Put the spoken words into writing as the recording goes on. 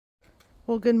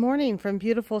Well, good morning from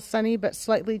beautiful, sunny, but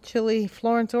slightly chilly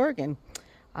Florence, Oregon.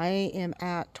 I am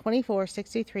at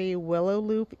 2463 Willow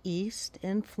Loop East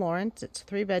in Florence. It's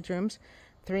 3 bedrooms,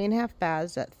 3.5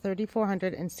 baths at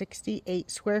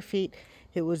 3,468 square feet.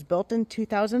 It was built in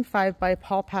 2005 by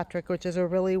Paul Patrick, which is a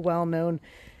really well-known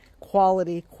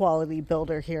quality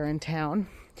builder here in town.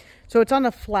 So it's on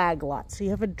a flag lot. So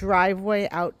you have a driveway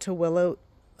out to Willow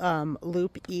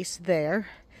Loop East there,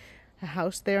 a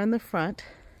house there in the front.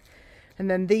 And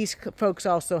then these folks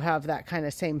also have that kind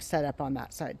of same setup on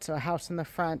that side. So a house in the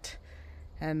front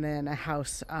and then a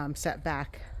house set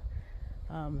back.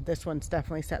 This one's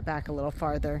definitely set back a little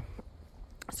farther.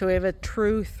 So we have a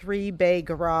true 3-bay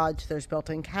garage. There's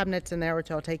built-in cabinets in there,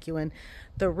 which I'll take you in.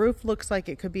 The roof looks like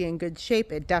it could be in good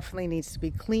shape. It definitely needs to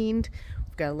be cleaned.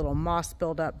 We've got a little moss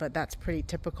buildup, but that's pretty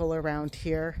typical around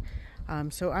here.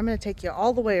 So I'm going to take you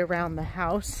all the way around the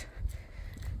house,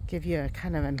 give you a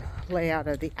kind of a layout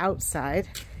of the outside,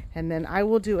 and then I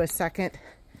will do a second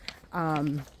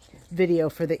video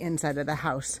for the inside of the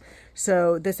house.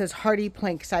 So this is hardy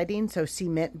plank siding, so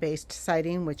cement based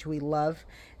siding, which we love.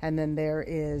 And then there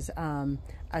is a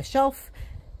shelf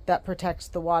that protects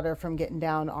the water from getting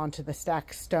down onto the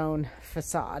stacked stone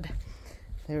facade.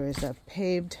 There is a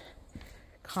paved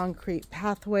concrete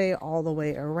pathway all the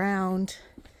way around.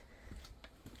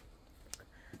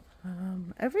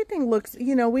 Everything looks,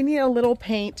 you know, we need a little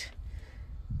paint,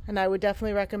 and I would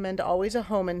definitely recommend always a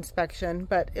home inspection,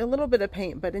 but a little bit of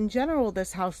paint. But in general,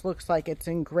 this house looks like it's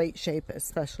in great shape,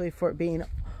 especially for it being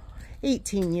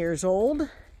 18 years old.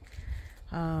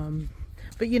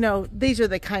 But you know, these are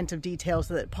the kinds of details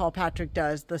that Paul Patrick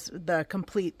does. The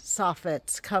complete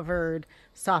soffits, covered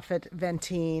soffit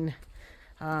venting,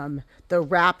 the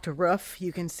wrapped roof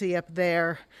you can see up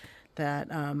there,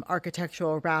 that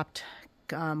architectural wrapped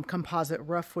composite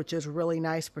roof, which is really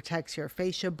nice, protects your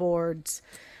fascia boards.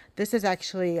 This is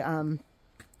actually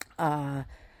a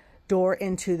door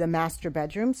into the master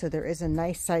bedroom, so there is a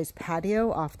nice sized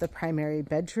patio off the primary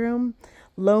bedroom.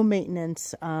 Low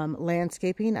maintenance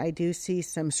landscaping. I do see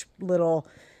some little,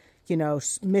 you know,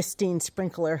 misting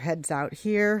sprinkler heads out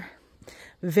here.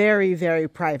 Very, very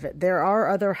private. There are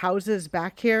other houses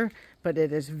back here, but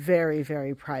it is very,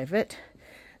 very private.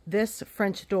 This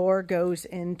French door goes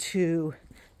into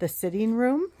the sitting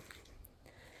room.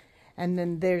 And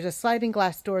then there's a sliding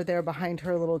glass door there behind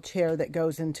her little chair that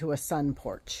goes into a sun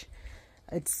porch.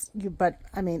 But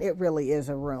I mean, it really is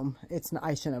a room.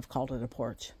 I shouldn't have called it a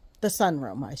porch. The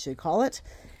sunroom, I should call it.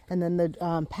 And then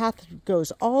the path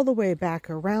goes all the way back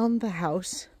around the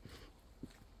house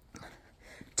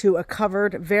to a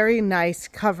covered, very nice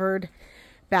covered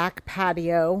back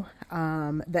patio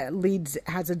that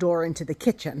has a door into the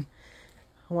kitchen.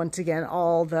 Once again,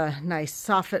 all the nice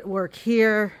soffit work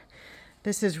here.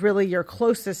 This is really your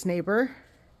closest neighbor,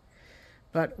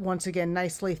 but once again,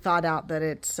 nicely thought out that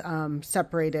it's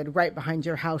separated. Right behind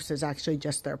your house is actually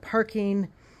just their parking.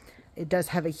 It does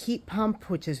have a heat pump,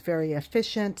 which is very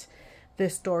efficient.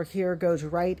 This door here goes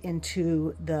right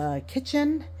into the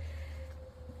kitchen,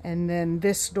 and then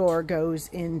this door goes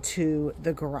into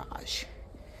the garage.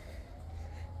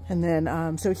 And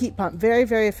then, so heat pump, very,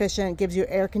 very efficient, gives you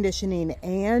air conditioning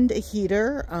and a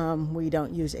heater. We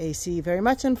don't use AC very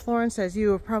much in Florence, as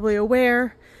you are probably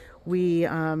aware. We, you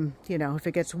know, if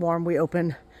it gets warm, we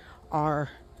open our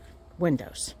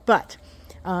windows. But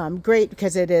great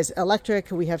because it is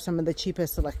electric. We have some of the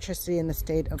cheapest electricity in the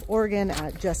state of Oregon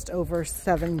at just over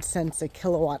 7 cents a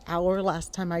kilowatt hour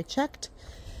last time I checked.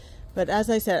 But as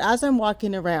I said, as I'm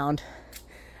walking around,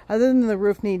 other than the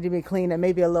roof needing to be cleaned and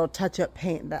maybe a little touch-up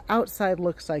paint, the outside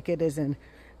looks like it is in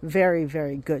very,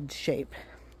 very good shape.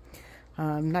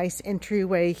 Nice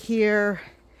entryway here.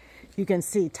 You can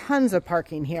see tons of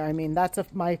parking here. I mean,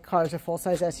 my car is a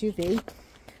full-size SUV.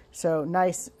 So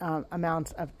nice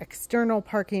amounts of external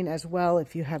parking as well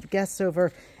if you have guests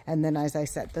over. And then, as I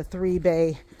said, the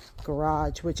 3-bay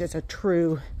garage, which is a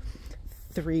true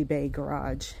 3-bay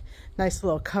garage. Nice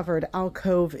little covered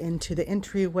alcove into the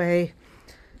entryway.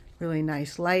 Really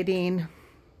nice lighting,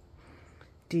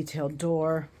 detailed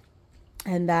door,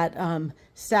 and that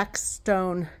stacked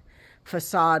stone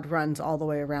facade runs all the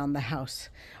way around the house.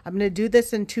 I'm going to do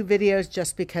this in 2 videos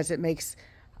just because it makes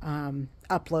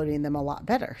uploading them a lot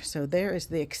better. So there is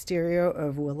the exterior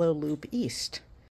of Willow Loop East.